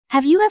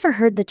Have you ever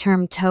heard the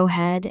term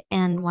towhead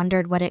and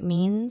wondered what it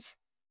means?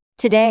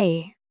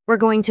 Today, we're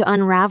going to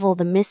unravel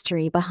the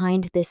mystery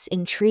behind this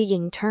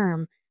intriguing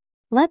term.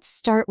 Let's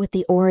start with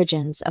the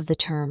origins of the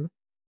term.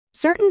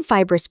 Certain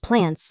fibrous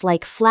plants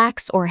like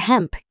flax or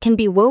hemp can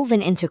be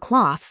woven into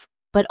cloth,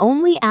 but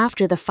only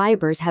after the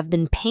fibers have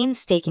been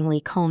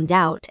painstakingly combed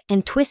out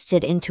and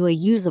twisted into a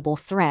usable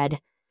thread.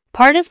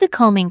 Part of the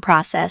combing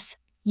process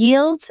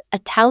yields a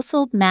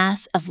tousled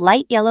mass of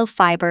light yellow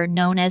fiber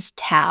known as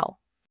tow.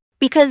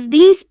 Because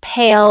these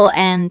pale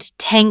and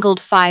tangled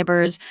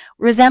fibers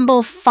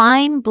resemble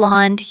fine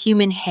blonde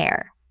human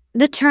hair,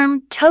 the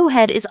term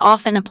towhead is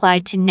often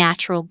applied to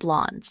natural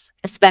blondes,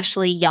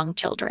 especially young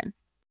children.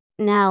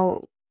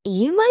 Now,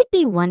 you might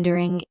be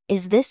wondering,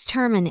 is this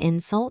term an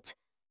insult?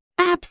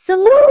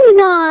 Absolutely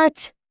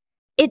not!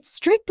 It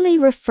strictly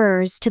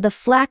refers to the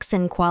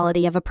flaxen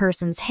quality of a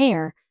person's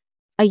hair.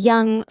 A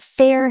young,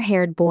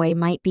 fair-haired boy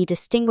might be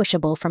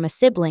distinguishable from a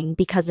sibling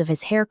because of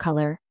his hair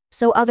color,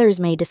 so others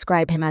may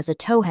describe him as a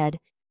towhead.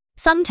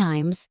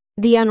 Sometimes,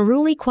 the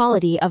unruly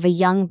quality of a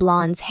young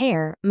blonde's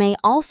hair may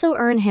also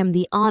earn him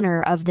the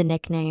honor of the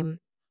nickname.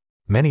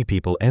 Many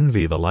people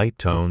envy the light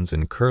tones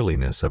and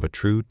curliness of a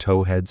true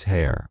towhead's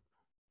hair.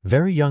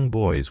 Very young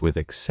boys with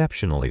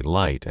exceptionally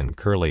light and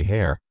curly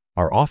hair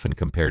are often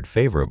compared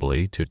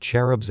favorably to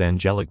cherubs,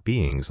 angelic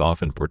beings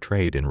often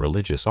portrayed in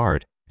religious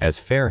art as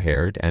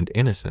fair-haired and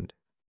innocent.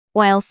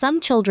 While some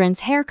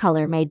children's hair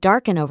color may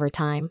darken over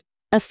time,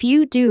 a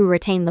few do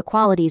retain the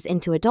qualities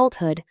into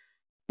adulthood.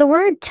 The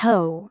word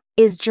tow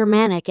is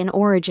Germanic in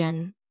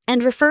origin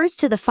and refers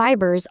to the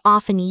fibers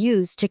often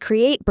used to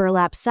create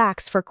burlap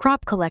sacks for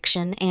crop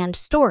collection and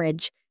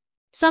storage.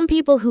 Some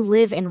people who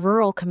live in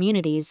rural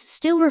communities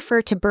still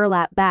refer to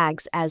burlap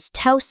bags as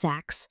tow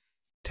sacks.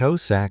 Tow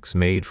sacks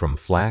made from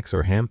flax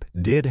or hemp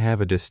did have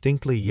a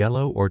distinctly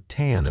yellow or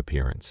tan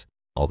appearance,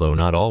 although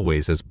not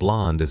always as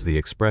blonde as the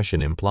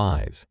expression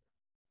implies.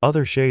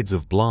 Other shades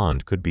of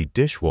blonde could be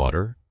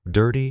dishwater,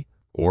 dirty,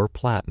 or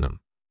platinum.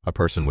 A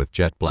person with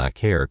jet black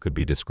hair could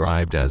be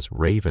described as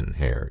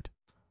raven-haired.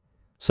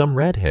 Some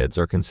redheads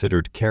are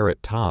considered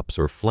carrot tops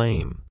or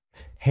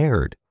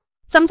flame-haired.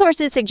 Some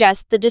sources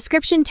suggest the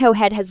description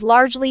towhead has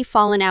largely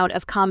fallen out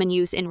of common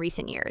use in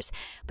recent years,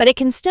 but it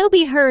can still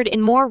be heard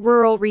in more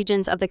rural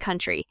regions of the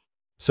country.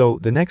 So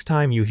the next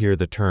time you hear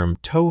the term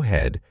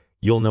towhead,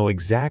 you'll know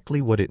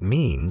exactly what it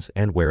means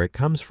and where it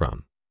comes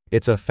from.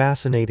 It's a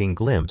fascinating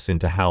glimpse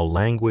into how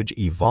language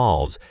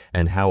evolves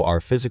and how our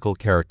physical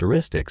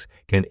characteristics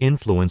can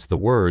influence the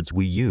words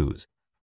we use.